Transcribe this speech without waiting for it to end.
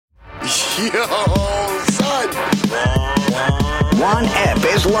Yo, son. One ep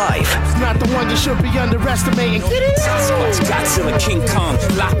is life. It's not the one that should be underestimating. Sasquatch, Godzilla, King Kong,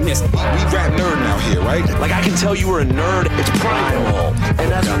 Loch Ness. We rap nerd now here, right? Like I can tell you were a nerd. It's primal.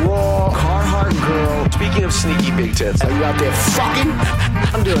 And that's raw Carhartt girl. Speaking of sneaky big tits, Are you out there fucking?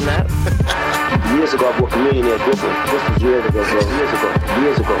 I'm doing that. Years ago, I bought a millionaire Brooklyn. This was years ago,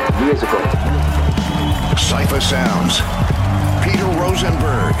 bro. Years ago. Cypher Sounds. Peter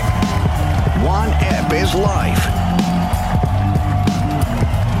Rosenberg. One ep is life.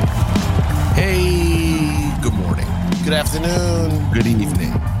 Hey, good morning. Good afternoon. Good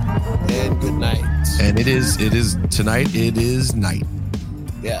evening. And good night. And it is tonight, it is night.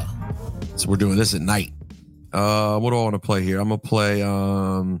 Yeah. So we're doing this at night. What do I want to play here? I'm going to play,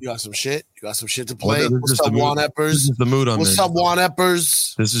 You got some shit? You got some shit to play? Well, What's up, Juan Eppers? This is the mood I'm in. What's up, Juan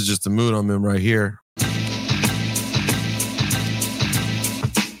Eppers? This is just the mood I'm in right here.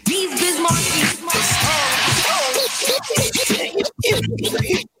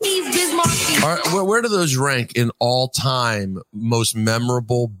 All right, where do those rank in all-time most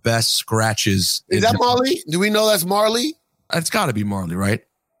memorable best scratches? Is that Marley? Do we know that's Marley? It's got to be Marley, right?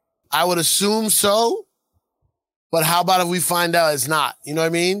 I would assume so. But how about if we find out it's not? You know what I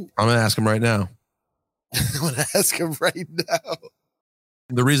mean? I'm going to ask him right now. I'm going to ask him right now.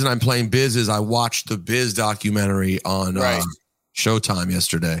 The reason I'm playing Biz is I watched the Biz documentary on Showtime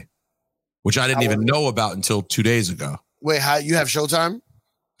yesterday, which I didn't even know about until 2 days ago. Wait, how you have Showtime?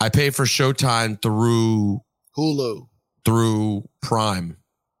 I pay for Showtime through Hulu. Through Prime.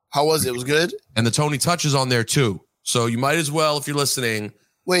 How was it? It was good? And the Tony Touch is on there too. So you might as well, if you're listening.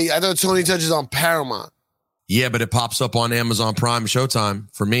 Wait, I thought Tony Touch is on Paramount. Yeah, but it pops up on Amazon Prime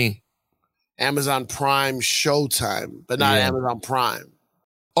Showtime for me. Amazon Prime Showtime, but not Amazon Prime.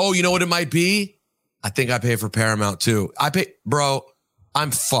 Oh, you know what it might be? I think I pay for Paramount too. Bro,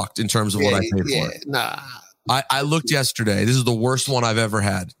 I'm fucked in terms of what I pay for. Nah. I looked yesterday. This is the worst one I've ever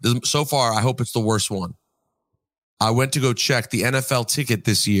had. So far, I hope it's the worst one. I went to go check. The NFL ticket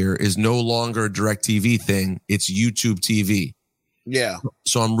this year is no longer a DirecTV thing. It's YouTube TV. Yeah.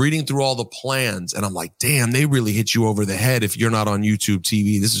 So I'm reading through all the plans and I'm like, damn, they really hit you over the head if you're not on YouTube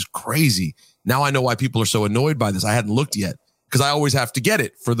TV. This is crazy. Now I know why people are so annoyed by this. I hadn't looked yet because I always have to get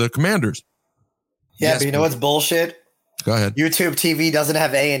it for the Commanders. Yeah, Yes, but you know what's bullshit? Go ahead. YouTube TV doesn't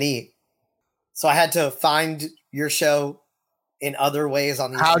have A&E. So I had to find your show in other ways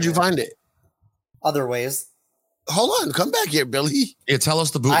on the How'd you find it? Other ways. Hold on, come back here, Billy. Yeah, tell us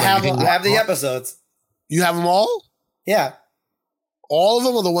the bootleg. I have the episodes. You have them all? Yeah. All of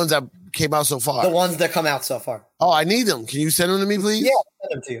them or the ones that came out so far? The ones that come out so far. Oh, I need them. Can you send them to me, please? Yeah, I'll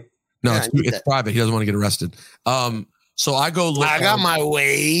send them to you. No, Yeah, it's private. He doesn't want to get arrested. So I go look. I got my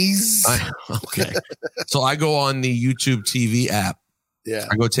ways. Okay. So I go on the YouTube TV app. Yeah.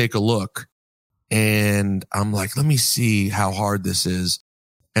 I go take a look and I'm like, let me see how hard this is.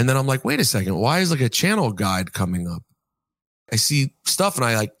 And then I'm like, wait a second. Why is like a channel guide coming up? I see stuff and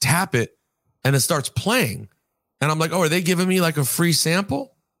I like tap it and it starts playing. And I'm like, oh, are they giving me like a free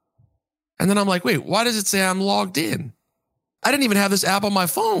sample? And then I'm like, wait, why does it say I'm logged in? I didn't even have this app on my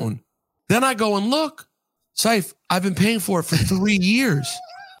phone. Then I go and look. Saif, I've been paying for it for 3 years.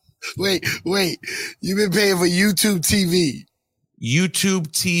 Wait. You've been paying for YouTube TV. YouTube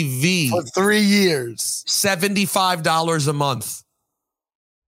TV. For 3 years. $75 a month.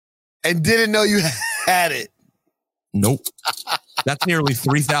 And didn't know you had it. Nope. That's nearly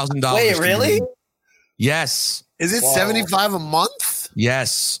 $3,000. Wait, really? Yes. Is it $75 a month?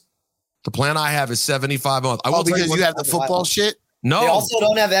 Yes. The plan I have is $75 a month. I will because tell you have the football shit? No. They also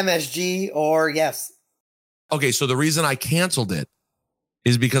don't have MSG or Yes. Okay, so the reason I canceled it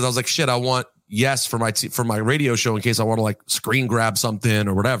is because I was like, shit, I want Yes for my radio show in case I want to like screen grab something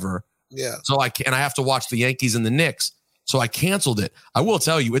or whatever. Yeah. So I have to watch the Yankees and the Knicks. So I canceled it. I will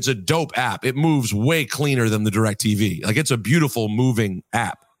tell you, it's a dope app. It moves way cleaner than the DirecTV. Like it's a beautiful moving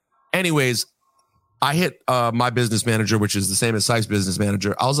app. Anyways, I hit my business manager, which is the same as Saif's business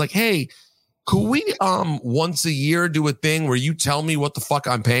manager. I was like, hey, could we once a year do a thing where you tell me what the fuck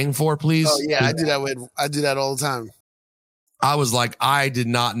I'm paying for, please? Oh yeah, I do that all the time. I was like, I did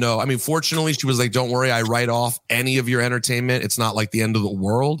not know. I mean, fortunately, she was like, don't worry, I write off any of your entertainment. It's not like the end of the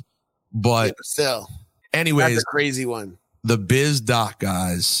world. But still. Anyways, that's a crazy one. The Biz Doc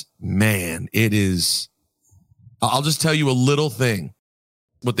guys, man, it is. I'll just tell you a little thing.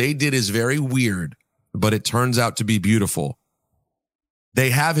 What they did is very weird, but it turns out to be beautiful.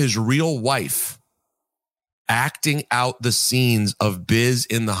 They have his real wife acting out the scenes of Biz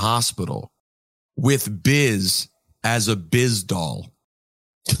in the hospital with Biz as a Biz doll.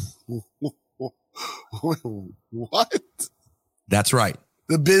 What? That's right.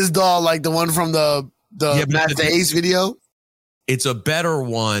 The Biz doll, like the one from the Yeah, but Master Ace video. It's a better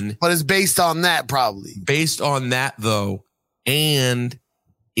one. But it's based on that, probably. Based on that, though. And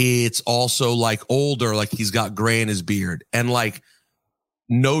it's also like older, like he's got gray in his beard. And like,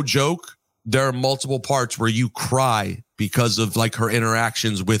 no joke, there are multiple parts where you cry because of like her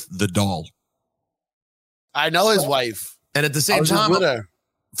interactions with the doll. I know his wife. And at the same time,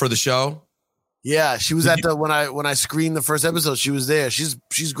 for the show. Yeah, she was at the when I screened the first episode, she was there.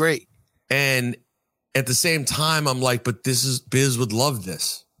 She's great. And at the same time, I'm like, but Biz would love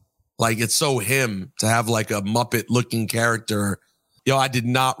this. Like, it's so him to have like a Muppet looking character. Yo, I did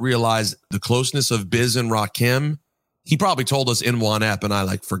not realize the closeness of Biz and Rakim. He probably told us in one app and I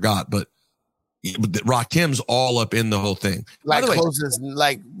like forgot, but Rakim's all up in the whole thing. Like closest,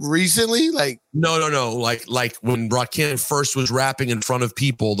 like recently? Like No. Like when Rakim first was rapping in front of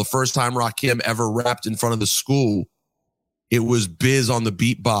people, the first time Rakim ever rapped in front of the school, it was Biz on the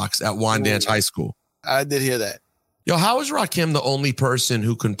beatbox at Wyandanch High School. I did hear that. Yo, how is Rakim the only person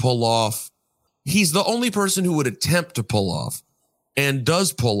who can pull off? He's the only person who would attempt to pull off and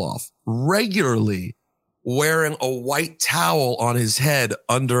does pull off regularly wearing a white towel on his head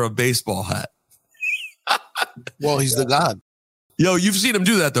under a baseball hat. Well, he's the god. Yo, you've seen him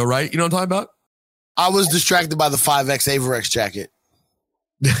do that though, right? You know what I'm talking about? I was distracted by the 5X Averex jacket.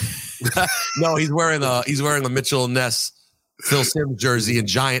 No, he's wearing a Mitchell and Ness Phil Simms jersey and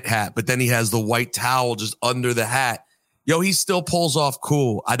giant hat, but then he has the white towel just under the hat. Yo, he still pulls off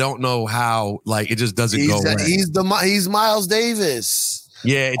cool. I don't know how, like, it just doesn't go away. He's Miles Davis.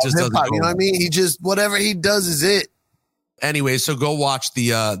 Yeah, it just doesn't go. You know what I mean? He just, whatever he does is it. Anyway, so go watch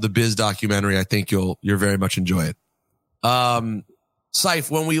the Biz documentary. I think you'll very much enjoy it.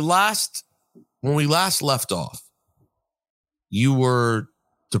 Syph, when we last left off, you were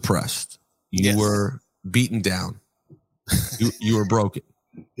depressed. You were beaten down. You were broken.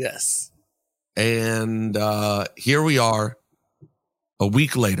 Yes. And here we are a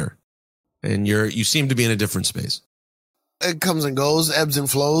week later, and you seem to be in a different space. It comes and goes, ebbs and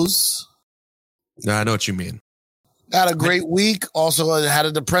flows. Now, I know what you mean. Had a great week. Also had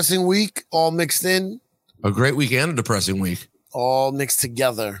a depressing week, all mixed in. A great week and a depressing week. All mixed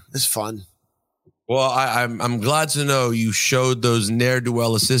together. It's fun. Well, I'm glad to know you showed those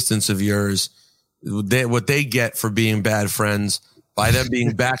ne'er-do-well assistants of yours what they get for being bad friends by them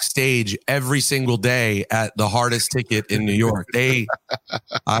being backstage every single day at the hardest ticket in New York.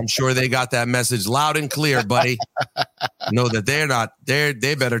 I'm sure they got that message loud and clear, buddy. Know that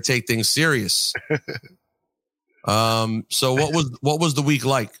they better take things serious. So what was the week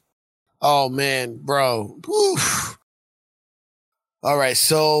like? Oh man, bro. Oof. All right.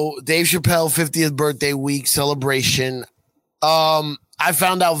 So Dave Chappelle 50th birthday week celebration. I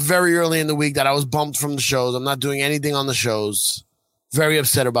found out very early in the week that I was bumped from the shows. I'm not doing anything on the shows. Very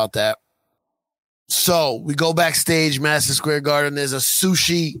upset about that. So we go backstage, Madison Square Garden. There's a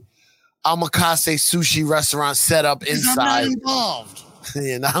sushi, omakase sushi restaurant set up inside. I'm not involved.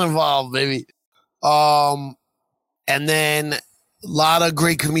 Yeah, not involved, baby. And then a lot of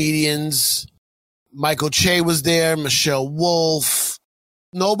great comedians. Michael Che was there, Michelle Wolf.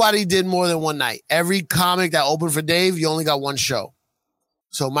 Nobody did more than one night. Every comic that opened for Dave, you only got one show.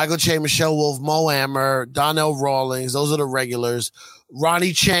 So Michael Che, Michelle Wolf, Mo Amer, Donnell Rawlings, those are the regulars.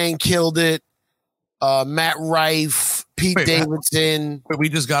 Ronnie Chang killed it. Matt Rife, Pete Davidson. We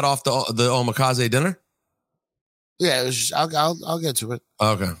just got off the omakase dinner? Yeah, it was just, I'll get to it.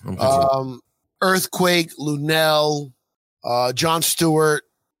 Okay. Earthquake, Lunel, Jon Stewart,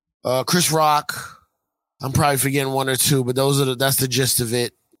 Chris Rock. I'm probably forgetting one or two, but that's the gist of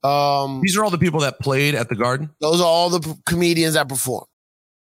it. These are all the people that played at the Garden? Those are all the comedians that performed.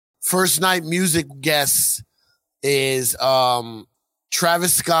 First night music guests is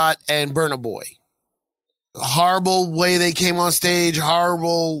Travis Scott and Burna Boy. Horrible way they came on stage,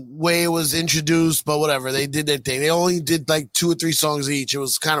 horrible way it was introduced, but whatever. They did their thing. They only did like 2 or 3 songs each. It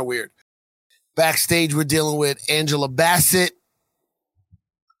was kind of weird. Backstage, we're dealing with Angela Bassett.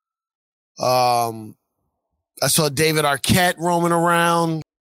 I saw David Arquette roaming around.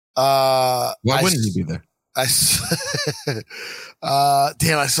 Why wouldn't he be there? I saw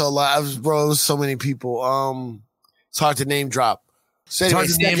a lot. It was so many people. It's hard to name drop. So anyway,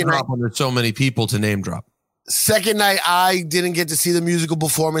 it's hard to name drop when there's so many people to name drop. Second night, I didn't get to see the musical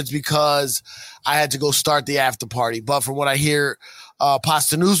performance because I had to go start the after party. But from what I hear,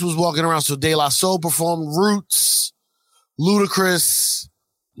 Pasta News was walking around. So De La Soul performed, Roots, Ludacris,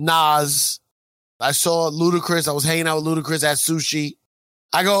 Nas. I saw Ludacris. I was hanging out with Ludacris at sushi.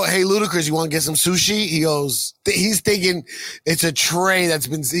 I go, hey, Ludacris, you want to get some sushi? He goes, he's thinking it's a tray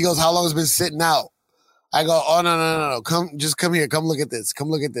he goes, how long has it been sitting out? I go, oh, no. Come here. Come look at this. Come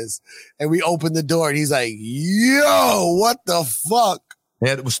look at this. And we open the door and he's like, yo, what the fuck?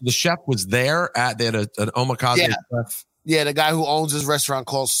 The chef was there they had an omakase chef. Yeah, the guy who owns this restaurant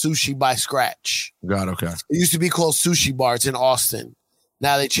called Sushi by Scratch. God, okay. It used to be called Sushi Bar. It's in Austin.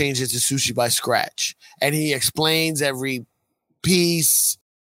 Now they changed it to Sushi by Scratch. And he explains every piece.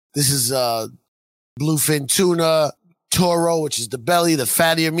 This is bluefin tuna, toro, which is the belly, the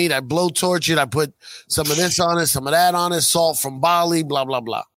fattier meat. I blowtorch it. I put some of this on it, some of that on it, salt from Bali, blah, blah,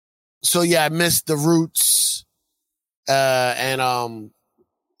 blah. So yeah, I missed the roots. And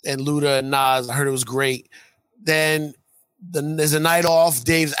Luda and Nas. I heard it was great. Then there's a night off,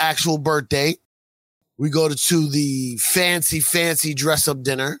 Dave's actual birthday. We go to the fancy dress up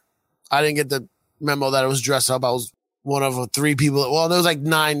dinner. I didn't get the memo that it was dress up. I was one of 3 people. Well, there was like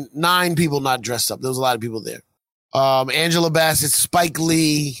nine people not dressed up. There was a lot of people there. Angela Bassett, Spike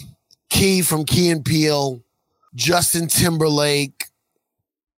Lee, Key from Key and Peele, Justin Timberlake.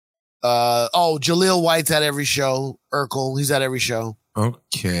 Jaleel White's at every show. Urkel, he's at every show.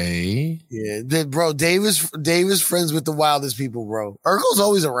 Okay. Yeah, bro, Dave is friends with the wildest people, bro. Urkel's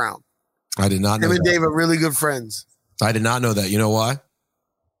always around. I did not know Him and that. Dave are really good friends. I did not know that. You know why?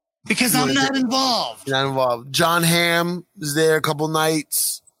 Because I'm not involved. Not involved. John Hamm was there a couple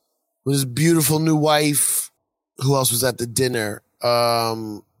nights with his beautiful new wife. Who else was at the dinner?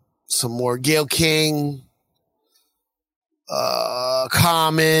 Some more. Gayle King.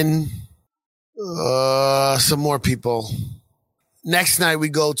 Common. Some more people. Next night we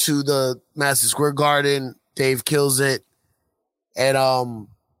go to the Madison Square Garden. Dave kills it. And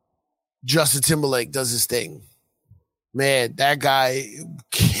Justin Timberlake does his thing. Man, that guy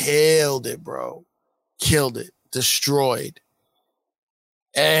killed it, bro. Killed it. Destroyed.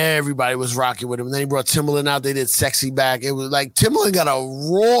 Everybody was rocking with him. And then he brought Timberland out. They did Sexy Back. It was like Timberland got a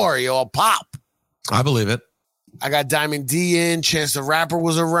roar, a pop. I believe it. I got Diamond D in. Chance the Rapper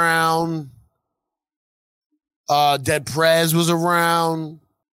was around. Dead Prez was around.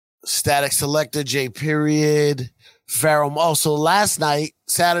 Static Selector, J. Period. Pharaoh. Also last night,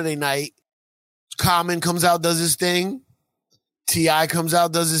 Saturday night, Common comes out, does his thing. T.I. comes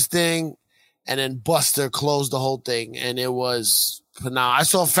out, does his thing. And then Buster closed the whole thing. And it was phenomenal. I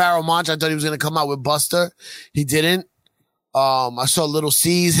saw Pharaoh Monch. I thought he was going to come out with Buster. He didn't. I saw Little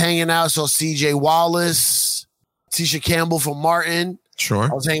C's hanging out. I saw C.J. Wallace. Tisha Campbell from Martin. Sure.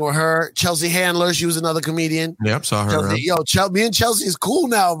 I was hanging with her. Chelsea Handler. She was another comedian. Yep, saw her around. Me and Chelsea is cool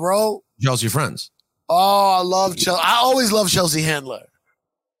now, bro. Chelsea friends. Oh, I love Chelsea. I always love Chelsea Handler.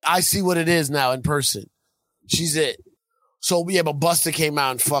 I see what it is now in person. She's it. So, yeah, but Buster came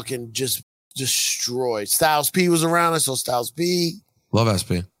out and fucking just destroyed. Styles P was around. I saw Styles P. Love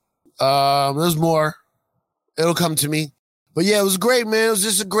SP. There's more. It'll come to me. But, yeah, it was great, man. It was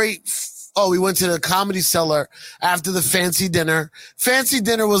just a great... we went to the Comedy Cellar after the fancy dinner. Fancy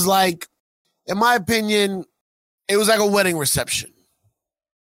dinner was like, in my opinion, it was like a wedding reception.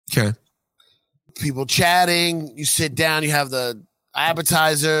 Okay. People chatting. You sit down. You have the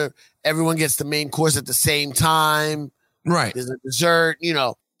appetizer. Everyone gets the main course at the same time. Right. There's a dessert.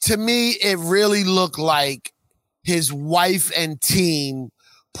 To me, it really looked like his wife and team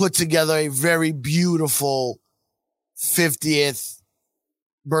put together a very beautiful 50th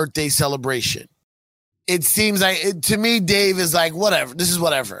birthday celebration. It seems like, to me, Dave is like, whatever. This is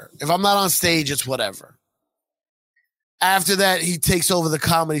whatever. If I'm not on stage, it's whatever. After that, he takes over the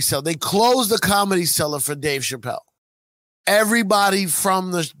Comedy Cellar. They closed the Comedy Cellar for Dave Chappelle. Everybody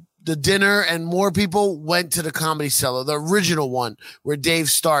from the dinner and more people went to the Comedy Cellar, the original one where Dave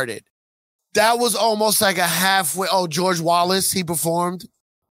started. That was almost like a halfway. Oh, George Wallace, he performed.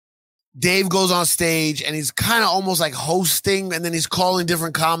 Dave goes on stage and he's kind of almost like hosting, and then he's calling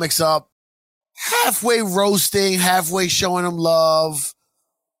different comics up, halfway roasting, halfway showing them love,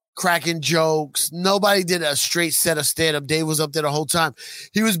 cracking jokes. Nobody did a straight set of stand-up. Dave was up there the whole time.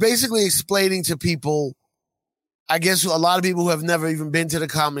 He was basically explaining to people, I guess a lot of people who have never even been to the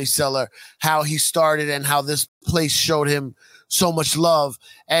Comedy Cellar, how he started and how this place showed him so much love.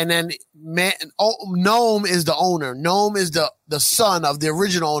 And then Noam is the owner. Noam is the son of the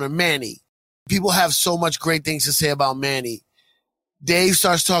original owner, Manny. People have so much great things to say about Manny. Dave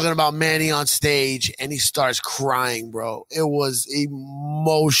starts talking about Manny on stage and he starts crying, bro. It was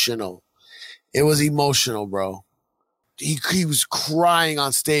emotional. It was emotional, bro. He was crying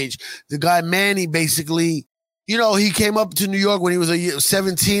on stage. The guy Manny basically, he came up to New York when he was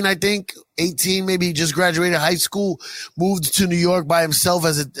 17, I think, 18, maybe he just graduated high school, moved to New York by himself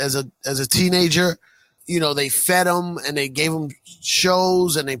as a teenager. They fed him and they gave him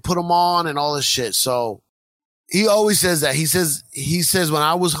shows and they put him on and all this shit. So he always says that. He says when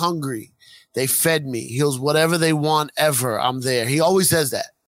I was hungry, They fed me. He goes, whatever they want ever, I'm there. He always says that.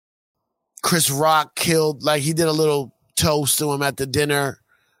 Chris Rock killed, like he did a little toast to him at the dinner.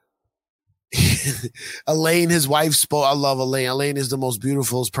 Elaine, his wife, spoke. I love Elaine. Elaine is the most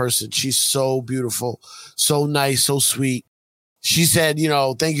beautiful person. She's so beautiful, so nice, so sweet. She said,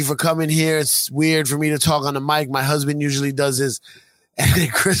 thank you for coming here. It's weird for me to talk on the mic. My husband usually does this. And then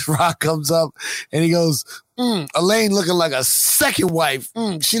Chris Rock comes up and he goes, Elaine looking like a second wife.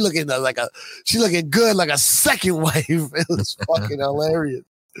 She looking good like a second wife. It was fucking hilarious.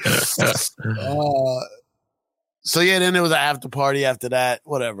 So yeah, then there was an after party after that.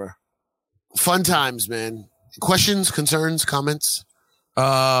 Whatever. Fun times, man. Questions, concerns, comments?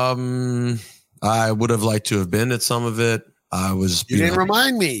 I would have liked to have been at some of it. You didn't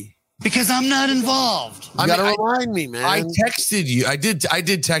remind me. Because I'm not involved. You gotta remind me, man. I texted you. I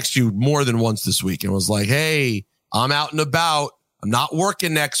did text you more than once this week and was like, hey, I'm out and about. I'm not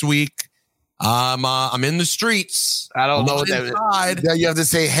working next week. I'm in the streets. I don't know what that is. You have to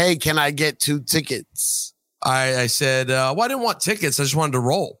say, hey, can I get 2 tickets? I said, well, I didn't want tickets. I just wanted to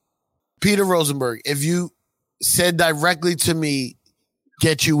roll. Peter Rosenberg, if you said directly to me,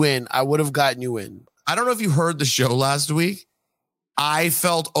 get you in, I would have gotten you in. I don't know if you heard the show last week. I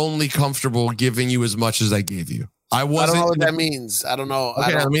felt only comfortable giving you as much as I gave you. I don't know what that means. I don't know.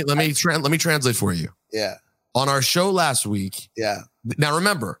 Okay, let me translate for you. Yeah. On our show last week. Yeah. Now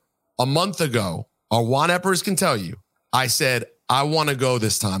remember, a month ago, our Juan Eppers can tell you, I said, I want to go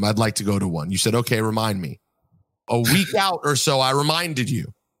this time. I'd like to go to one. You said, okay, remind me. A week out or so, I reminded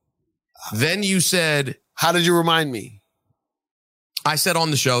you. Then you said, how did you remind me? I said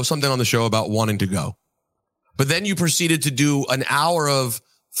something on the show about wanting to go. But then you proceeded to do an hour of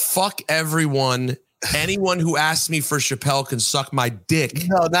fuck everyone. Anyone who asks me for Chappelle can suck my dick.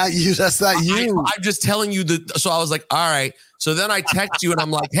 No, not you. That's not you. I'm just telling you so I was like, all right. So then I text you and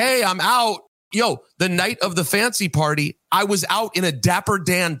I'm like, hey, I'm out. Yo, the night of the fancy party, I was out in a Dapper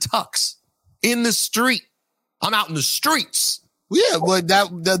Dan tux in the street. I'm out in the streets. Yeah, but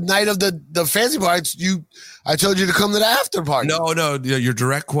the night of the fancy party, I told you to come to the after party. No. Your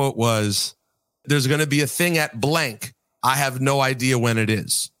direct quote was, there's going to be a thing at blank. I have no idea when it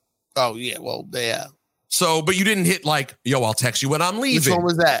is. Oh, yeah. Well, yeah. So, but you didn't hit like, yo, I'll text you when I'm leaving. Which one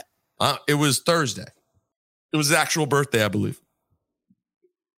was that? It was Thursday. It was the actual birthday, I believe.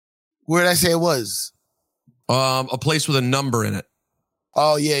 Where did I say it was? A place with a number in it.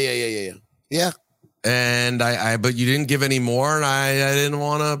 Oh, yeah. Yeah. And but you didn't give any more, and I didn't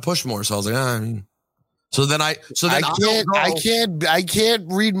want to push more. So I was like, So then I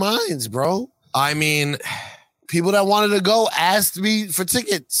can't read minds, bro. I mean, people that wanted to go asked me for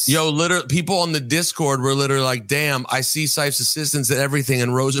tickets. Yo, literally, people on the Discord were literally like, damn, I see Sife's assistants and everything,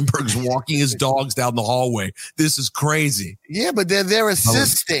 and Rosenberg's walking his dogs down the hallway. This is crazy. Yeah, but they're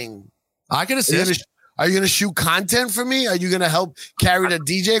assisting. I can assist. Are you going to shoot content for me? Are you going to help carry the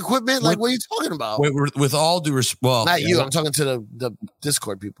DJ equipment? Like, what are you talking about? With all due respect, well, not you. I'm talking to the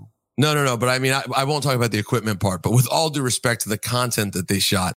Discord people. No. But I mean, I won't talk about the equipment part, but with all due respect to the content that they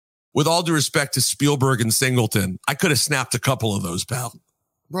shot, with all due respect to Spielberg and Singleton, I could have snapped a couple of those, pal.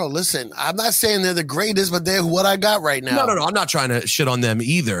 Bro, listen, I'm not saying they're the greatest, but they're what I got right now. No. I'm not trying to shit on them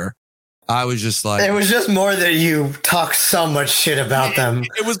either. I was just like, it was just more that you talked so much shit about them.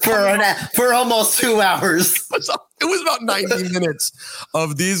 It was for almost 2 hours. It was about 90 minutes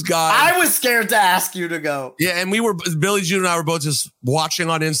of these guys. I was scared to ask you to go. Yeah, and Billy June and I were both just watching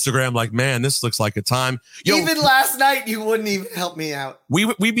on Instagram like, man, this looks like a time. Yo, even last night, you wouldn't even help me out.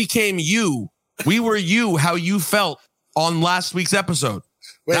 We became you. We were you, how you felt on last week's episode.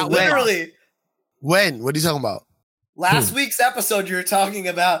 Wait, literally. When? What are you talking about? Last week's episode, you were talking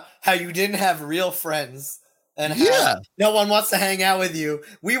about how you didn't have real friends and how no one wants to hang out with you.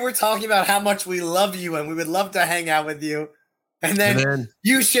 We were talking about how much we love you and we would love to hang out with you. And then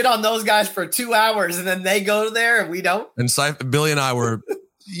you shit on those guys for 2 hours and then they go there and we don't. And Billy and I were.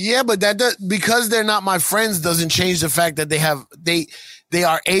 Yeah, but because they're not my friends doesn't change the fact that they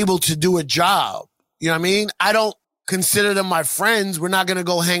are able to do a job. You know what I mean? I don't consider them my friends. We're not going to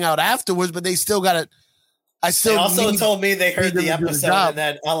go hang out afterwards, but they still got to. They also told me they heard the episode and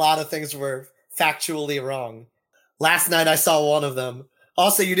that a lot of things were factually wrong. Last night I saw one of them.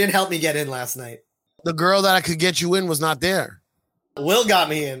 Also, you didn't help me get in last night. The girl that I could get you in was not there. Will got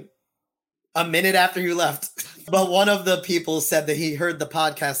me in a minute after you left. But one of the people said that he heard the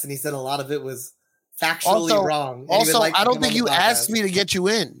podcast and he said a lot of it was factually wrong. Also, I don't think you asked me to get you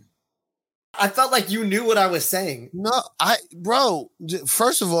in. I felt like you knew what I was saying. No, bro,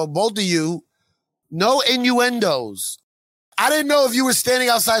 first of all, both of you, no innuendos. I didn't know if you were standing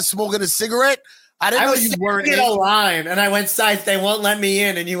outside smoking a cigarette. I didn't know you weren't in a line, and I went, Scythe, they won't let me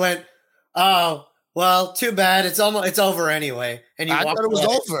in. And you went, Oh, well, too bad. It's over anyway. And you I walked thought it was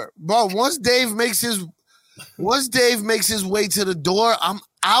away. over, bro. Once Dave makes his way to the door, I'm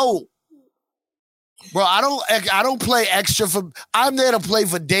out, bro. I don't play extra for. I'm there to play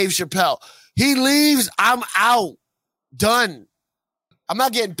for Dave Chappelle. He leaves, I'm out, done. I'm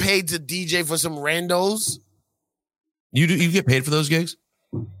not getting paid to DJ for some randos. You get paid for those gigs?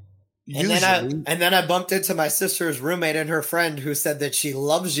 And then I bumped into my sister's roommate and her friend who said that she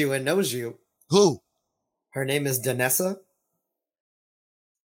loves you and knows you. Who? Her name is Danessa.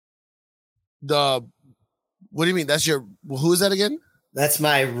 What do you mean? Who is that again? That's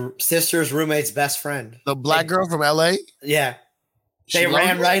my sister's roommate's best friend. The black girl from LA? Yeah. They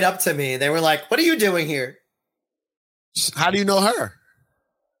ran right up to me. They were like, "What are you doing here?" How do you know her?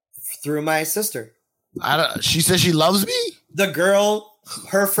 Through my sister. She says she loves me? The girl,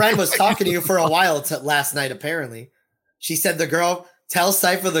 her friend was talking to you for a while last night, apparently. She said tell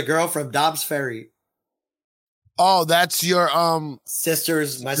Cypher the girl from Dobbs Ferry. Oh, that's your my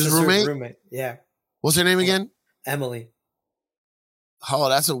sister's roommate. Yeah. What's her name again? Emily. Oh,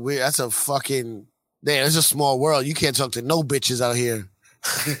 that's a fucking, damn, it's a small world. You can't talk to no bitches out here.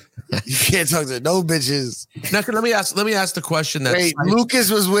 You can't talk to no bitches. Now, let me ask the question that wait,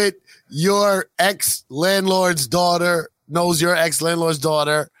 Lucas was with your ex-landlord's daughter, knows your ex-landlord's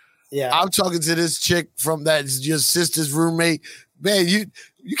daughter. Yeah. I'm talking to this chick from that's your sister's roommate. Man, you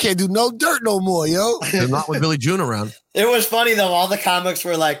can't do no dirt no more, yo. They're not with Billy June around. It was funny though. All the comics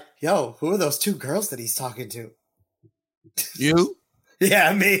were like, "Yo, who are those two girls that he's talking to?" You?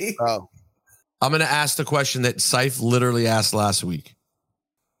 Yeah, me. Oh. I'm going to ask the question that Syph literally asked last week.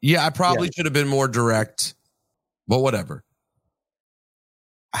 Yeah, I probably should have been more direct, but whatever.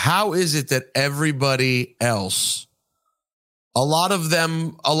 How is it that everybody else, a lot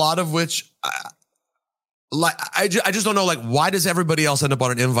of which, I just don't know, like, why does everybody else end up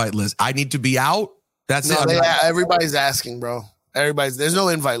on an invite list? I need to be out? That's it. Everybody's asking, bro. There's no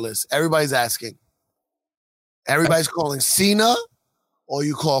invite list. Everybody's asking. Everybody's calling Cena, or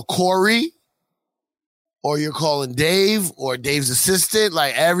you call Corey, or you're calling Dave, or Dave's assistant.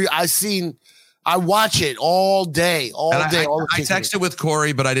 Like I watch it all day. I texted with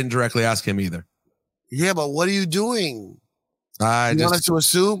Corey, but I didn't directly ask him either. Yeah, but what are you doing? You want us to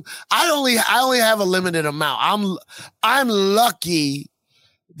assume? I only have a limited amount. I'm lucky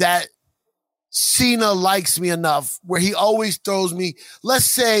that Cena likes me enough where he always throws me, let's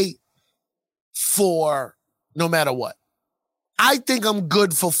say, 4 no matter what. I think I'm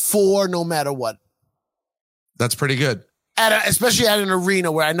good for 4 no matter what. That's pretty good. Especially at an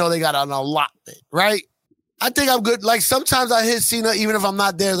arena where I know they got an allotment, right? I think I'm good. Like sometimes I hit Cena even if I'm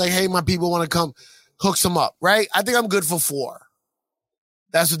not there. Like, hey, my people want to come, hook some up, right? I think I'm good for 4.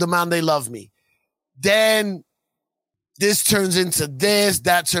 That's the amount they love me. Then this turns into this,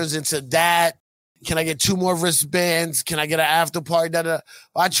 that turns into that. Can I get 2 more wristbands? Can I get an after party?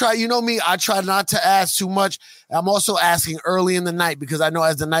 I try, you know me, I try not to ask too much. I'm also asking early in the night because I know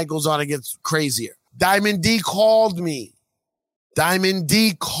as the night goes on, it gets crazier. Diamond D called me.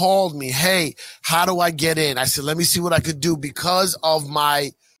 Hey, how do I get in? I said, let me see what I could do because of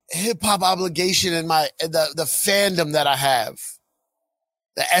my hip hop obligation and the fandom that I have,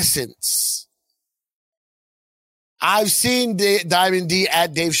 the essence. I've seen Diamond D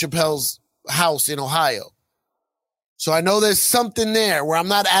at Dave Chappelle's house in Ohio. So I know there's something there where I'm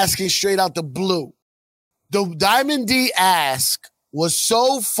not asking straight out the blue. The Diamond D ask was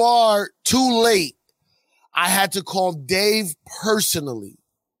so far too late, I had to call Dave personally,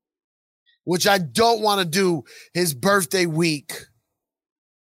 which I don't want to do his birthday week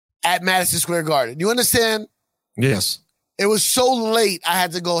at Madison Square Garden. You understand? Yes. It was so late, I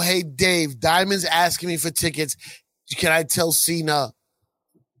had to go, hey, Dave, Diamond's asking me for tickets. Can I tell Cena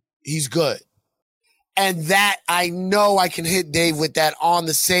he's good? And that I know I can hit Dave with that on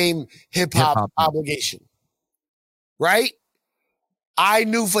the same hip-hop obligation. Right? I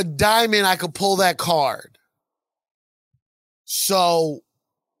knew for Diamond I could pull that card. So,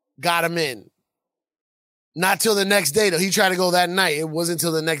 got him in. Not till the next day, though. He tried to go that night. It wasn't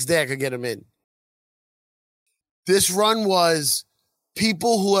until the next day I could get him in. This run was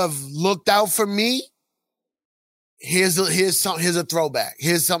people who have looked out for me. Here's a throwback.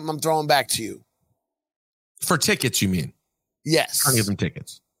 Here's something I'm throwing back to you. For tickets, you mean? Yes. I'll give them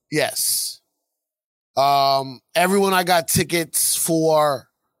tickets. Yes. Everyone I got tickets for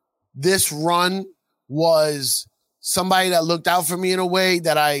this run was somebody that looked out for me in a way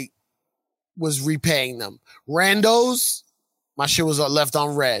that I was repaying them. Randos, my shit was left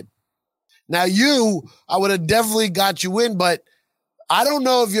on red. Now I would have definitely got you in, but I don't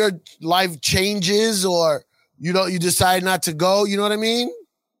know if your life changes or you decide not to go. You know what I mean?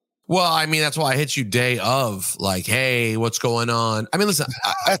 Well, I mean, that's why I hit you day of, like, hey, what's going on? I mean, listen,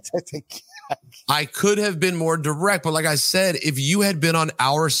 I could have been more direct, but like I said, if you had been on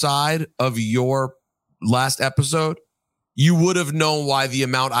our side of your last episode, you would have known why the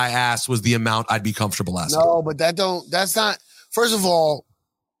amount I asked was the amount I'd be comfortable asking. No, but that's not, first of all,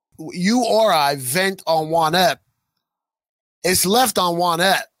 you or I vent on one ep. It's left on one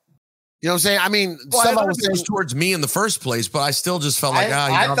ep. You know what I'm saying? I mean, well, I was saying towards me in the first place, but I still just felt like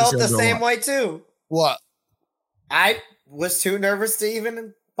I felt the same way too. What? I was too nervous to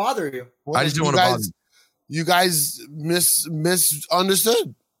even bother you. I just didn't want to bother you. You guys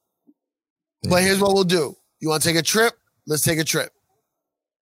misunderstood. Yeah. But here's what we'll do. You want to take a trip? Let's take a trip.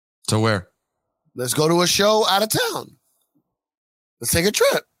 To where? Let's go to a show out of town. Let's take a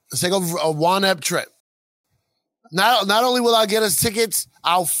trip. Let's take a one-ep trip. Not only will I get us tickets,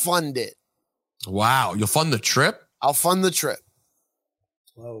 I'll fund it. Wow. You'll fund the trip? I'll fund the trip.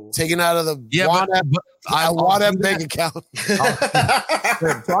 Whoa. Taken out of the one-ep bank account.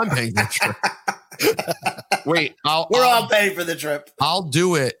 I'm paying the trip. Wait. We're all paying for the trip. I'll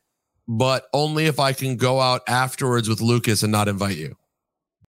do it, but only if I can go out afterwards with Lucas and not invite you.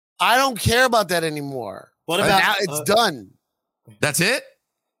 I don't care about that anymore. What about now? It's done. That's it?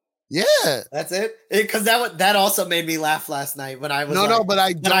 Yeah, that's it. Because that also made me laugh last night when I was but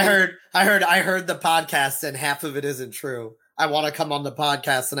I heard the podcast and half of it isn't true. I want to come on the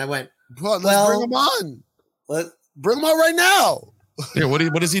podcast and I went, let's bring him on. Let's bring him on right now. Yeah,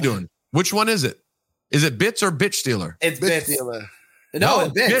 what is he doing? Which one is it? Is it Bits or Bitch Stealer? It's Bits. Stealer. No,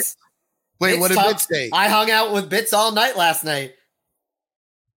 it's Bits. Wait, what did Bits say? I hung out with Bits all night last night.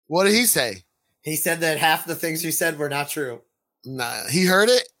 What did he say? He said that half the things you said were not true. Nah, he heard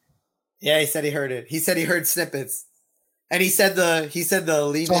it. Yeah, he said he heard it. He said he heard snippets, and he said the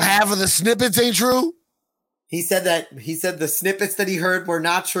lead. So half of the snippets ain't true. He said the snippets that he heard were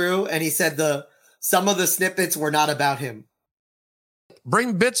not true, and he said some of the snippets were not about him.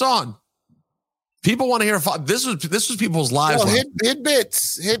 Bring Bits on. People want to hear. This was people's lives. No, hit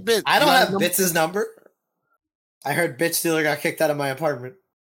Bits. I don't have Bits' number. I heard Bitch Stealer got kicked out of my apartment.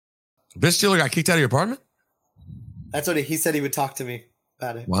 Bitch Stealer got kicked out of your apartment? That's what he said. He would talk to me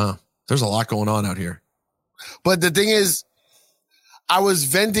about it. Wow. There's a lot going on out here. But the thing is, I was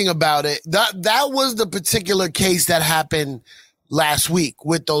venting about it. That was the particular case that happened last week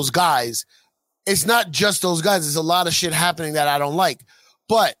with those guys. It's not just those guys. There's a lot of shit happening that I don't like.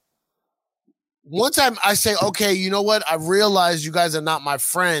 But one time I say, okay, you know what? I realize you guys are not my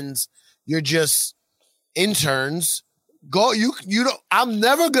friends. You're just interns. Go, you don't, I'm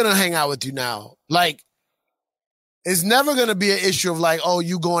never going to hang out with you now. Like, it's never going to be an issue of like, oh,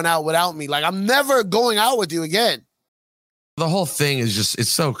 you going out without me. Like, I'm never going out with you again. The whole thing is just, it's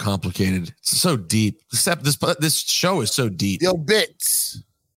so complicated. It's so deep. This show is so deep. Yo, Bits.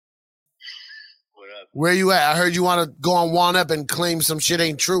 What up? Where you at? I heard you want to go on One Up and claim some shit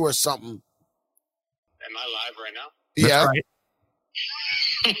ain't true or something. Am I live right now? Yeah. Right.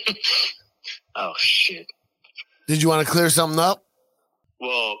 Oh, shit. Did you want to clear something up?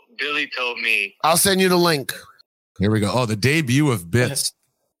 Well, Billy told me. I'll send you the link. Here we go. Oh, the debut of Bits.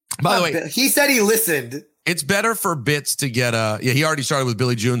 By the way, he said he listened. It's better for Bits to get he already started with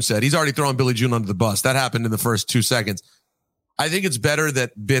Billy June said. He's already throwing Billy June under the bus. That happened in the first 2 seconds. I think it's better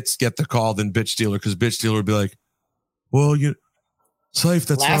that Bits get the call than Bitch Stealer, because Bitch Stealer would be like, well, safe.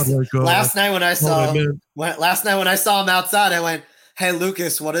 That's not like last night when I saw him outside, I went, hey,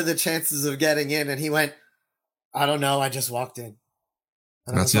 Lucas, what are the chances of getting in? And he went, I don't know. I just walked in.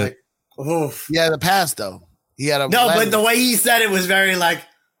 And that's I was it. like, oof. He had a pass, though. He had a but the way he said it was very like,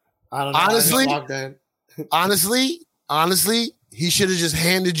 I don't know. Honestly, I just walked in. honestly, he should have just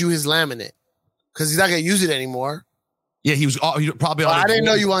handed you his laminate because he's not going to use it anymore. Yeah, he was probably on I didn't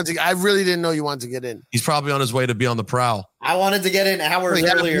know you wanted to. I really didn't know you wanted to get in. He's probably on his way to be on the prowl. I wanted to get in hours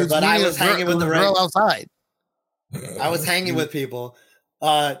earlier, but I was hanging with the girl outside. I was hanging with people.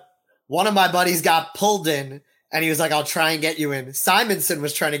 One of my buddies got pulled in, and he was like, I'll try and get you in. Simonson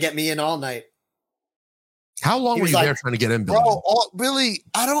was trying to get me in all night. How long were you there trying to get in, Billy? Bro, Billy,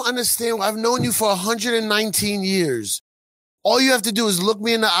 I don't understand. I've known you for 119 years. All you have to do is look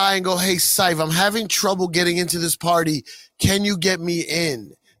me in the eye and go, hey, Syfe, I'm having trouble getting into this party. Can you get me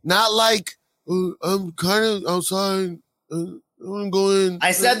in? Not like, I'm kind of outside. I'm going.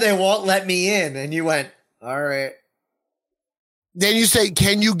 I said they won't let me in, and you went, all right. Then you say,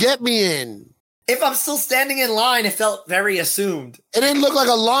 can you get me in? If I'm still standing in line, it felt very assumed. It didn't look like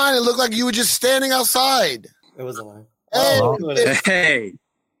a line. It looked like you were just standing outside. It was a line.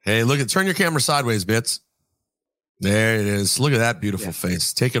 Hey, look turn your camera sideways, Bits. There it is. Look at that beautiful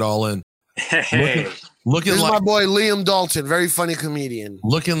face. Take it all in. Hey. Looking This is like my boy Liam Dalton, very funny comedian.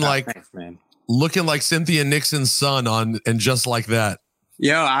 looking like Thanks, man. looking like Cynthia Nixon's son on and Just Like That.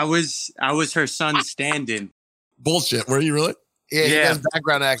 Yo, I was her son's stand-in. Bullshit. Were you really? Yeah, he Yeah. does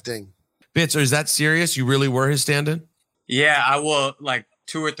background acting. Bits, is that serious? You really were his stand-in? Yeah, I will like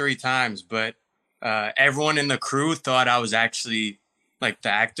 2 or 3 times, but everyone in the crew thought I was actually like the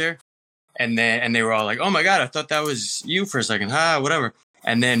actor, and they were all like, "Oh my god, I thought that was you for a second." Whatever.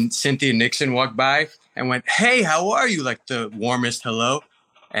 And then Cynthia Nixon walked by and went, "Hey, how are you?" Like the warmest hello.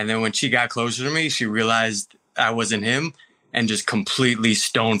 And then when she got closer to me, she realized I wasn't him and just completely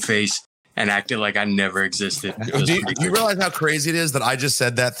stone-faced and acted like I never existed. It was Do you pretty realize how crazy it is that I just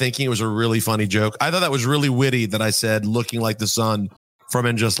said that thinking it was a really funny joke? I thought that was really witty that I said looking like the son from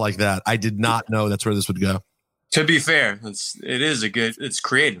And Just Like That. I did not know that's where this would go. To be fair, it's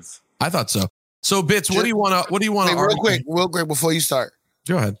creative. I thought so. So Bits, what do you want to Wait, real quick before you start.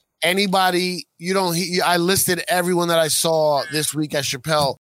 Go ahead. Anybody I listed everyone that I saw this week at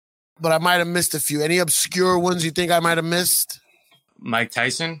Chappelle, but I might have missed a few. Any obscure ones you think I might have missed? Mike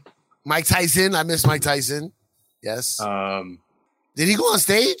Tyson. Mike Tyson. I missed Mike Tyson. Yes. Did he go on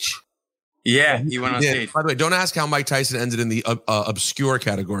stage? Yeah, he went on stage. By the way, don't ask how Mike Tyson ended in the obscure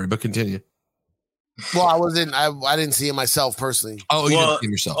category, but continue. Well, I didn't see him myself personally. Oh, you didn't see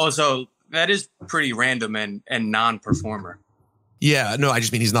him yourself. Also, that is pretty random and non-performer. Yeah, no, I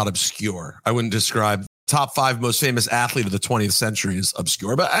just mean he's not obscure. I wouldn't describe top 5 most famous athlete of the 20th century as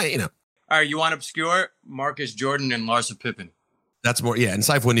obscure, but All right, you want obscure? Marcus Jordan and Larsa Pippen. that's more. Yeah, and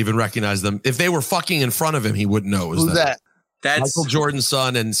Seif wouldn't even recognize them. If they were fucking in front of him, he wouldn't know it was Who's that? That's Michael Jordan's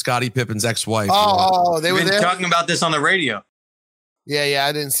son and Scottie Pippen's ex-wife. They were We've been there. talking about this on the radio. Yeah,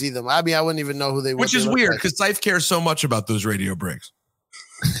 I didn't see them. I mean, I wouldn't even know who they were. Which is weird because Seif cares so much about those radio breaks.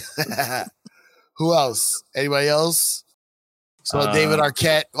 Who else? Anybody else? So David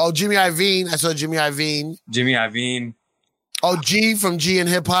Arquette. Oh, Jimmy Iovine. I saw Jimmy Iovine. Jimmy Iovine. Oh, G from G and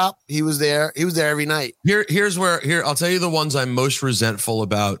Hip Hop. He was there. He was there every night. Here's where I'll tell you the ones I'm most resentful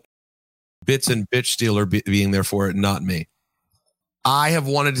about. Bits and Bitch Stealer being there for it, not me. I have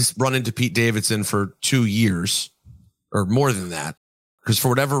wanted to run into Pete Davidson for 2 years or more than that. Because for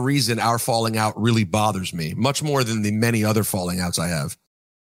whatever reason, our falling out really bothers me much more than the many other falling outs I have.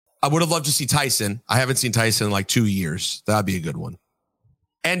 I would have loved to see Tyson. I haven't seen Tyson in like 2 years. That'd be a good one.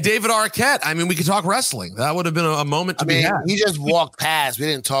 And David Arquette. I mean, we could talk wrestling. That would have been a moment to be had. He just walked past. We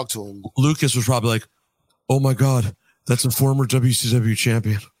didn't talk to him. Lucas was probably like, "Oh my God, that's a former WCW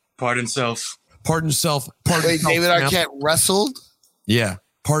champion." Pardon self. Pardon self. Wait, David Arquette wrestled? Yeah.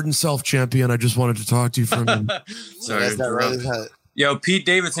 Pardon self, champion. I just wanted to talk to you for a minute. Sorry. That's not right. Yo, Pete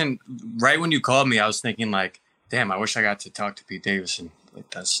Davidson, right when you called me, I was thinking like, damn, I wish I got to talk to Pete Davidson. Like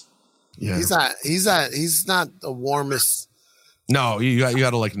that's Yeah. He's not the warmest. No, you got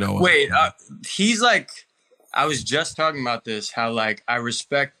to like know him. Wait, he's like, I was just talking about this, how like I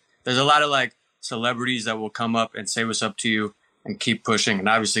respect, there's a lot of like celebrities that will come up and say what's up to you and keep pushing. And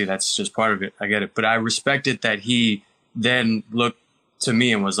obviously that's just part of it. I get it. But I respect it that he then looked to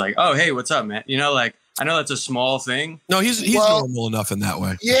me and was like, "Oh, hey, what's up, man?" You know, like, I know that's a small thing. No, he's normal enough in that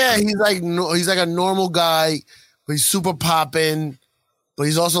way. Yeah, he's like a normal guy, but he's super popping, but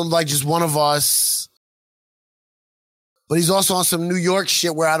he's also like just one of us. But he's also on some New York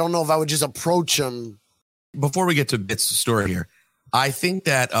shit where I don't know if I would just approach him. Before we get to Bit's story here, I think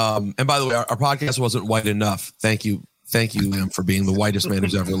that, and by the way, our podcast wasn't white enough. Thank you, Liam, for being the whitest man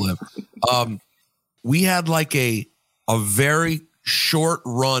who's ever lived. We had like a very short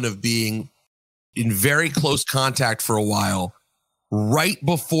run of being in very close contact for a while, right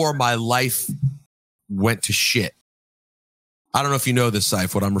before my life went to shit. I don't know if you know this,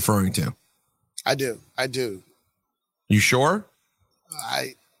 Seif, what I'm referring to. I do. You sure?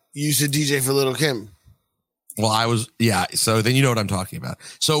 I used to DJ for Little Kim. Well, I was, yeah. So then you know what I'm talking about.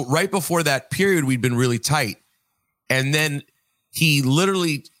 So right before that period, we'd been really tight. And then he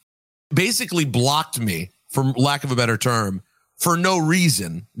literally basically blocked me, for lack of a better term, for no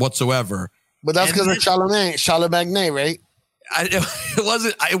reason whatsoever. But that's because of Charlemagne, right?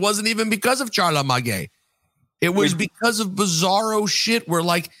 It wasn't even because of Charlemagne. It was because of bizarro shit where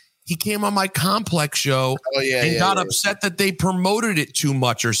like he came on my Complex show and got upset that they promoted it too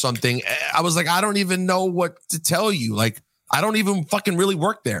much or something. I was like, I don't even know what to tell you. Like, I don't even fucking really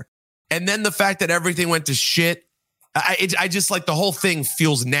work there. And then the fact that everything went to shit, I just like the whole thing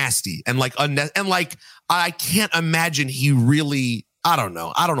feels nasty and like and like I can't imagine he really. I don't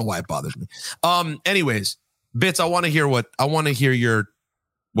know why it bothers me. Anyways, Bits, I want to hear what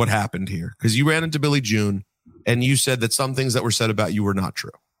happened here because you ran into Billy June and you said that some things that were said about you were not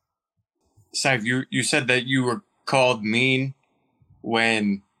true. Saif, you said that you were called mean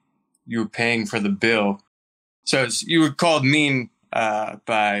when you were paying for the bill. So you were called mean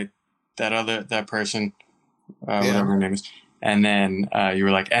by that person, whatever her name is. And then you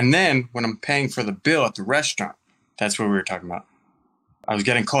were like, and then when I'm paying for the bill at the restaurant, that's what we were talking about. I was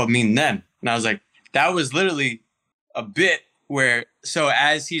getting called mean then. And I was like, that was literally a bit where, so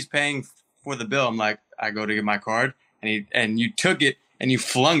as he's paying for the bill, I'm like, I go to get my card and you took it and you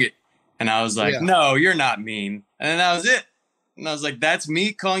flung it. And I was like, no, you're not mean. And then that was it. And I was like, that's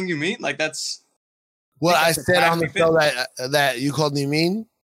me calling you mean? Like, that's. Well, I said on the show that you called me mean.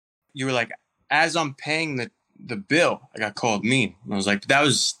 You were like, as I'm paying the bill, I got called mean. And I was like, that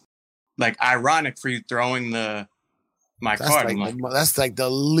was like ironic for you throwing my card. That's like the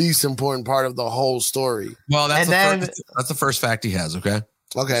least important part of the whole story. Well, that's the first fact he has. Okay.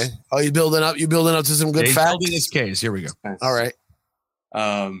 Okay. Oh, you building up to some good facts. Building his case. Here we go. All right.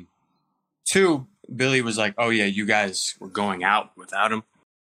 2, Billy was like, oh yeah, you guys were going out without him.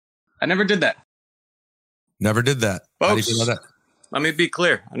 I never did that. Never did that. Folks, how do you know that? Let me be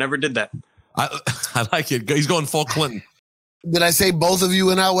clear. I never did that. I like it. He's going full Clinton. Did I say both of you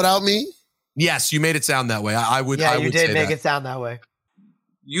went out without me? Yes, you made it sound that way. I would. Yeah, I you would did say make that. it sound that way.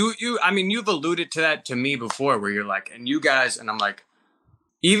 I mean, you've alluded to that to me before, where you're like, and you guys, and I'm like,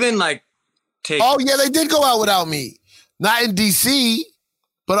 even like, take. Oh yeah, they did go out without me. Not in DC,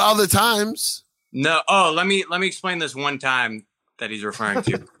 but other times. No. Oh, let me explain this one time that he's referring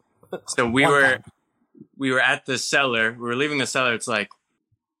to. So we were at the cellar. We were leaving the cellar. It's like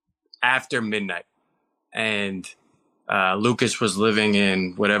after midnight, and Lucas was living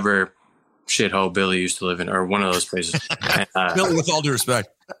in whatever shithole Billy used to live in, or one of those places. And, Billy, with all due respect.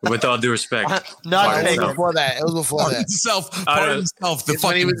 With all due respect. It was before that. It was before that. Pardon himself. It's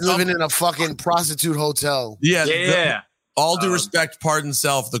when he was living in a fucking prostitute hotel. Yeah. All due respect, pardon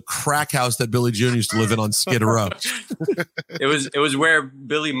self, the crack house that Billy Jr. used to live in on Skid Row. It was where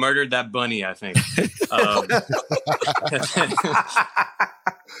Billy murdered that bunny, I think.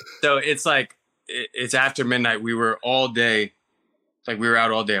 So it's like, it's after midnight. We were all day, like we were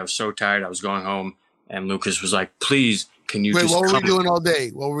out all day. I was so tired. I was going home, and Lucas was like, please, can you just what were come? we doing all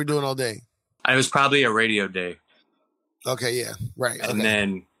day? What were we doing all day? It was probably a radio day. Okay, yeah, right. And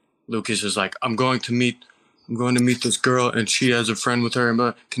then Lucas was like, I'm going to meet this girl, and she has a friend with her.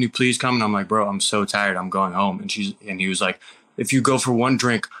 But can you please come? And I'm like, bro, I'm so tired. I'm going home. And he was like, if you go for one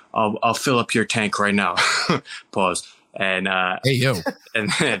drink, I'll fill up your tank right now. Pause. And hey yo.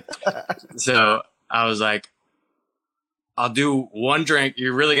 And then so I was like, I'll do one drink.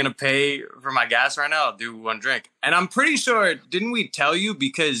 You're really gonna pay for my gas right now? I'll do one drink. And I'm pretty sure, didn't we tell you,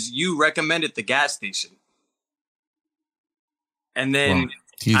 because you recommended the gas station? And then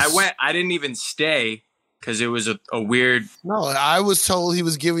I didn't even stay because it was a weird. No, I was told he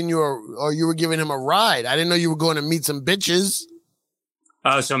was giving you or you were giving him a ride. I didn't know you were going to meet some bitches.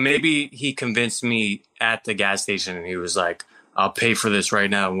 Oh, so maybe he convinced me at the gas station, and he was like, I'll pay for this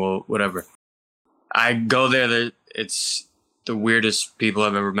right now. Well, whatever. I go there. It's the weirdest people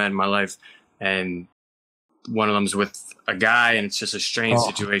I've ever met in my life. And one of them's with a guy, and it's just a strange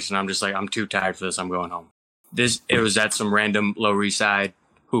situation. I'm just like, I'm too tired for this. I'm going home. It was at some random Lower East Side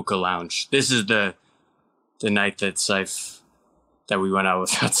hookah lounge. This is the night that we went out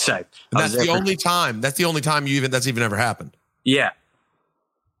without Scythe. That's the only time. That's the only time that's even ever happened. Yeah.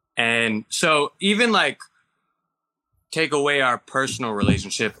 And so even like take away our personal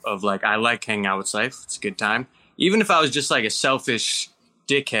relationship of like, I like hanging out with Scythe. It's a good time. Even if I was just like a selfish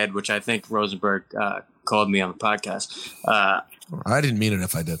dickhead, which I think Rosenberg called me on the podcast. I didn't mean it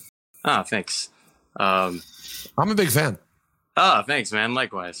if I did. Oh, thanks. I'm a big fan. Oh, thanks, man.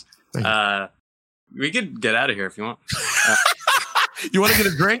 Likewise. We could get out of here if you want. You want to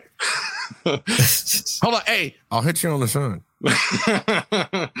get a drink? Hold on. Hey, I'll hit you on the phone.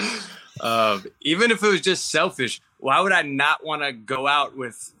 Even if it was just selfish, why would I not want to go out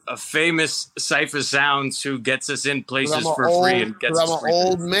with a famous Cypher Sounds who gets us in places for free and gets us free? I'm an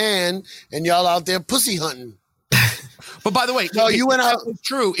old man and y'all out there pussy hunting. But by the way, no, you went out.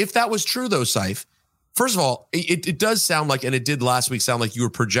 True. If that was true, though, Scythe, first of all, it does sound like, and it did last week sound like you were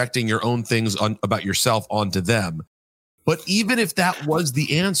projecting your own things about yourself onto them. But even if that was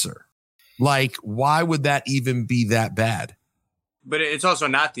the answer, like, why would that even be that bad? But it's also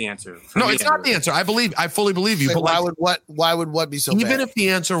not the answer. No, it's not the answer. I fully believe you. But why would what be so bad? Even if the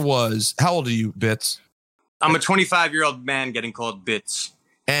answer was, how old are you, Bits? I'm a 25-year-old man getting called Bits.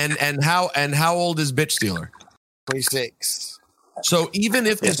 And how old is Bitch Stealer? 26. So even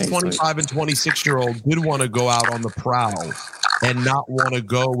if this 25 and 26-year-old did want to go out on the prowl and not want to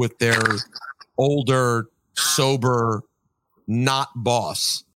go with their older, sober, not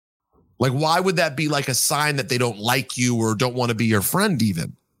boss, like, why would that be like a sign that they don't like you or don't want to be your friend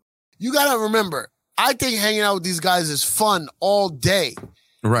even? you got to remember, I think hanging out with these guys is fun all day.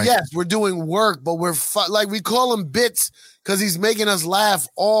 Right. Yes, we're doing work, but we're like we call him bits because he's making us laugh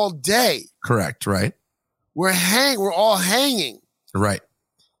all day. Correct. Right. We're all hanging. Right.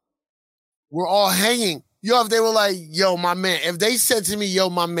 We're all hanging. Yo, if they were like, yo, my man, if they said to me, yo,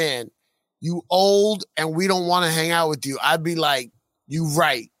 my man, you old and we don't want to hang out with you, I'd be like, you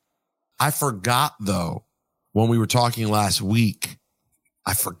right. I forgot, though, when we were talking last week,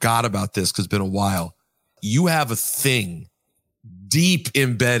 I forgot about this because it's been a while. You have a thing deep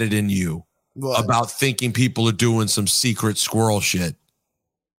embedded in you about thinking people are doing some secret squirrel shit.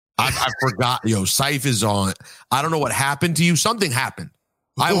 I forgot. Yo, Syph is on. I don't know what happened to you. Something happened.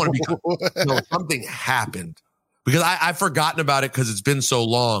 I want to be. No, something happened because I've forgotten about it because it's been so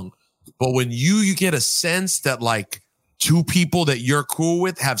long. But when you get a sense that like two people that you're cool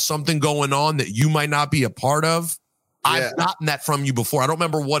with have something going on that you might not be a part of, I've gotten that from you before. I don't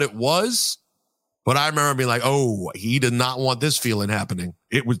remember what it was, but I remember being like, "Oh, he did not want this feeling happening."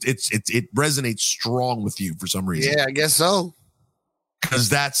 It resonates strong with you for some reason. Yeah, I guess so. Because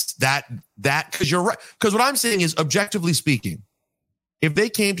because you're right. Because what I'm saying is, objectively speaking, if they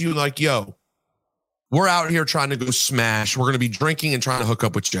came to you like, "Yo, we're out here trying to go smash. We're going to be drinking and trying to hook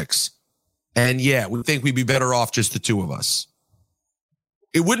up with chicks. And yeah, we think we'd be better off just the two of us."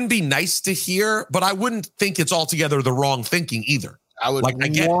 It wouldn't be nice to hear, but I wouldn't think it's altogether the wrong thinking either. I would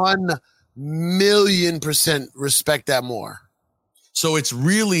 1,000,000% respect that more. So it's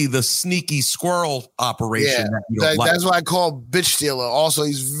really the sneaky squirrel operation. Yeah, that you don't like. That's what I call bitch stealer. Also,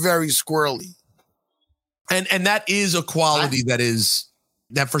 he's very squirrely. And that is a quality that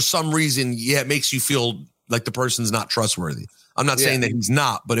for some reason, it makes you feel like the person's not trustworthy. I'm not saying that he's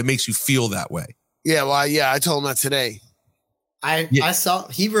not, but it makes you feel that way. Yeah, well, I told him that today. I saw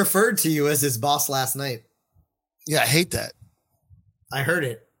he referred to you as his boss last night. Yeah, I hate that. I heard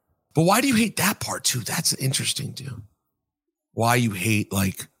it. But why do you hate that part too? That's interesting too. Why you hate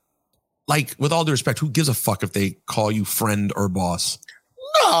like with all due respect, who gives a fuck if they call you friend or boss?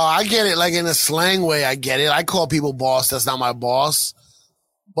 No, I get it. Like in a slang way, I get it. I call people boss. That's not my boss.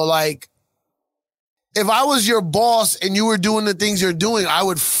 But like, if I was your boss and you were doing the things you're doing, I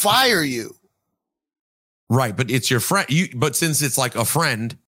would fire you. Right, but it's your friend. But since it's like a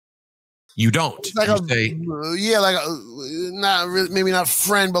friend, you don't. It's like not really, maybe not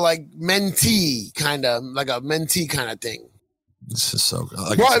friend, but like mentee kind of, like a mentee kind of thing. This is so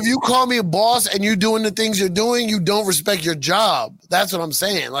good. Bro, if you call me a boss and you're doing the things you're doing, you don't respect your job. That's what I'm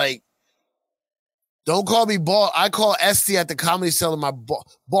saying. Like, don't call me boss. I call Esty at the Comedy Cellar my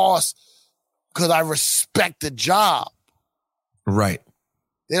boss because I respect the job. Right.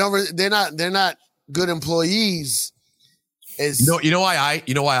 They're not good employees. You know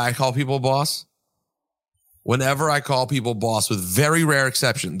why I call people boss? Whenever I call people boss, with very rare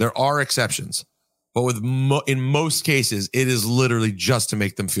exception, there are exceptions, but in most cases, it is literally just to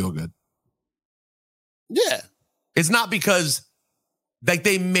make them feel good. Yeah. It's not because like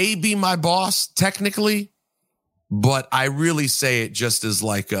they may be my boss technically, but I really say it just as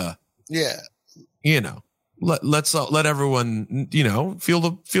like let's let everyone, feel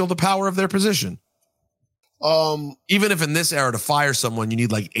the power of their position. Even if in this era to fire someone, you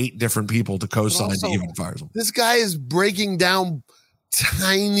need like 8 different people to co-sign to even fire someone. This guy is breaking down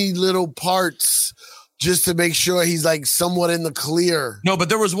tiny little parts just to make sure he's like somewhat in the clear. No, but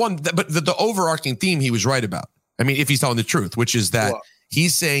there was one, but the overarching theme he was right about. I mean, if he's telling the truth, which is that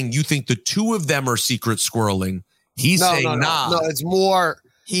he's saying you think the two of them are secret squirreling. He's saying nah. No, it's more.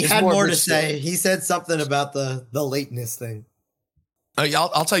 He had more to say. He said something about the lateness thing.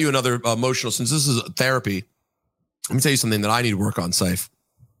 I'll tell you another emotional, since this is therapy. Let me tell you something that I need to work on, Syph.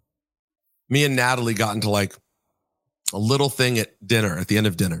 Me and Natalie got into like a little thing at the end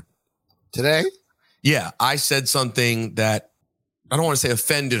of dinner. Today? Yeah. I said something that I don't want to say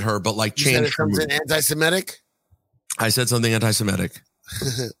offended her, but like changed her mood. Anti-Semitic? I said something anti-Semitic.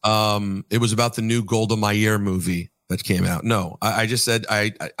 It was about the new Golda Meir movie that came out. No, I just said,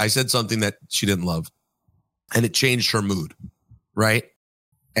 I said something that she didn't love and it changed her mood. Right.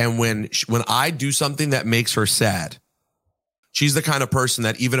 And when I do something that makes her sad, she's the kind of person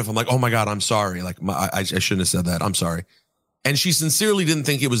that even if I'm like, oh my God, I'm sorry. Like I shouldn't have said that. I'm sorry. And she sincerely didn't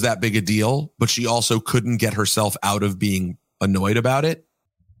think it was that big a deal, but she also couldn't get herself out of being annoyed about it.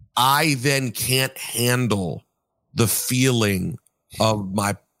 I then can't handle the feeling of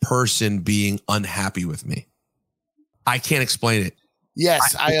my person being unhappy with me. I can't explain it.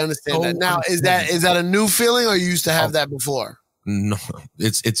 Yes, I understand that. Now, is that a new feeling or you used to have that before? No,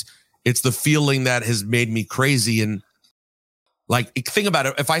 it's the feeling that has made me crazy. And like, think about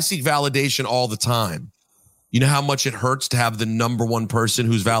it. If I seek validation all the time, You know how much it hurts to have the number one person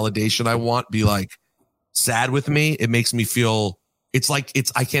whose validation I want be like sad with me? It makes me feel, I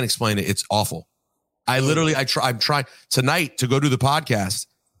can't explain it. It's awful. I'm trying tonight to go do the podcast.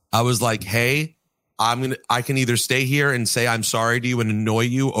 I was like, hey, I can either stay here and say I'm sorry to you and annoy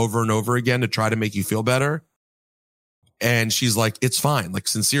you over and over again to try to make you feel better. And she's like, it's fine. Like,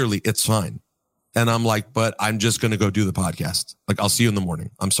 sincerely, it's fine. And I'm like, but I'm just going to go do the podcast. Like, I'll see you in the morning.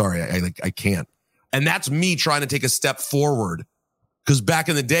 I'm sorry. I can't. And that's me trying to take a step forward. Because back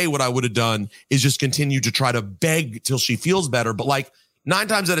in the day, what I would have done is just continue to try to beg till she feels better. But like 9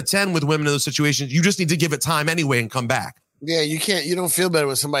 times out of 10 with women in those situations, you just need to give it time anyway and come back. Yeah, you don't feel better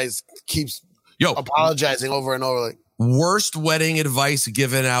when somebody keeps apologizing over and over. Like, worst wedding advice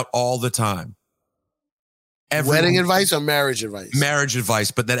given out all the time. Wedding advice or marriage advice? Marriage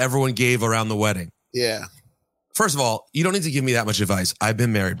advice, but that everyone gave around the wedding. Yeah. First of all, you don't need to give me that much advice. I've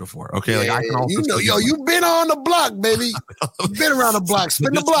been married before. Okay. Yeah, I can also you've been on the block, baby. You've been around the block.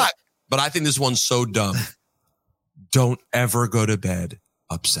 Spin the block. But I think this one's so dumb. Don't ever go to bed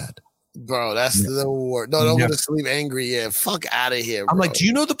upset. Bro, that's the word. No, don't go to sleep angry. Yeah, fuck out of here, bro. I'm like, do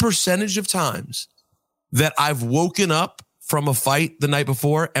you know the percentage of times that I've woken up from a fight the night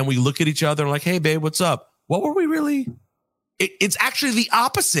before and we look at each other and like, hey, babe, what's up? What were we really? It's actually the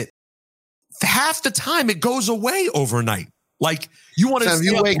opposite. Half the time it goes away overnight. Like, you want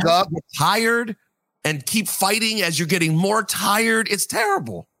to wake up tired and keep fighting as you're getting more tired. It's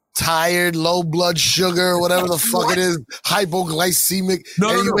terrible. Tired, low blood sugar, whatever the fuck it is, hypoglycemic.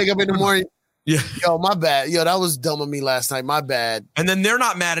 You wake up in the morning. Yeah. Yo, my bad. Yo, that was dumb of me last night. My bad. And then they're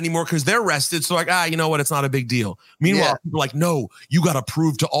not mad anymore because they're rested. So like, you know what? It's not a big deal. Meanwhile, people are like, no, you got to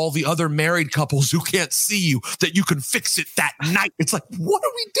prove to all the other married couples who can't see you that you can fix it that night. It's like, what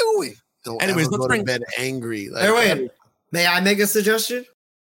are we doing? Anyways, let's bring bed angry. Like, wait. May I make a suggestion?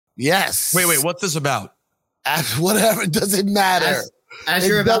 Yes. Wait. What's this about? Whatever. It doesn't matter. As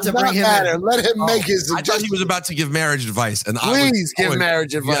you're about to bring him in. Let him make his suggestion. I thought he was about to give marriage advice. And Please give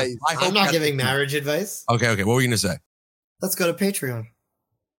marriage advice. I'm not giving marriage advice. Okay. What were you going to say? Let's go to Patreon.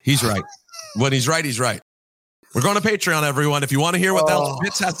 He's right. When he's right, he's right. We're going to Patreon, everyone. If you want to hear what else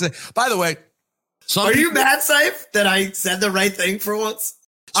Fitz has to say. By the way, are you mad, Saif, that I said the right thing for once?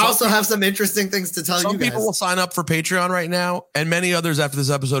 I also have some interesting things to tell you guys. Some people will sign up for Patreon right now, and many others after this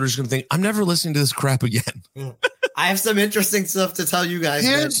episode are just going to think, I'm never listening to this crap again. I have some interesting stuff to tell you guys.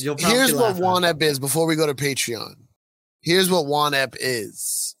 Here's what One Ep is before we go to Patreon. Here's what One Ep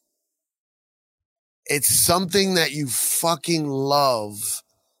is. It's something that you fucking love,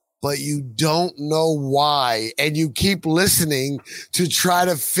 but you don't know why, and you keep listening to try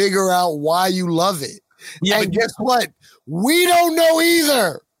to figure out why you love it. Yeah, and guess what? We don't know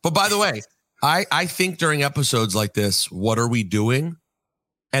either. But by the way, I think during episodes like this, what are we doing?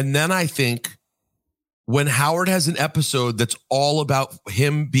 And then I think when Howard has an episode that's all about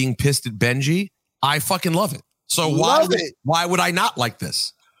him being pissed at Benji, I fucking love it. So why would I not like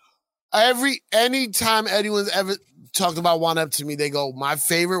this? Anytime anyone's ever talked about One Up to me, they go, my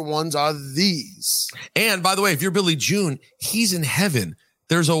favorite ones are these. And by the way, if you're Billy June, he's in heaven.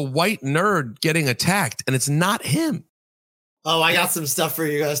 There's a white nerd getting attacked, and it's not him. Oh, I got some stuff for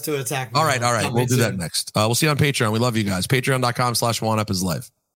you guys to attack. All right. We'll do that next. We'll see you on Patreon. We love you guys. Patreon.com/OneUpIsLife.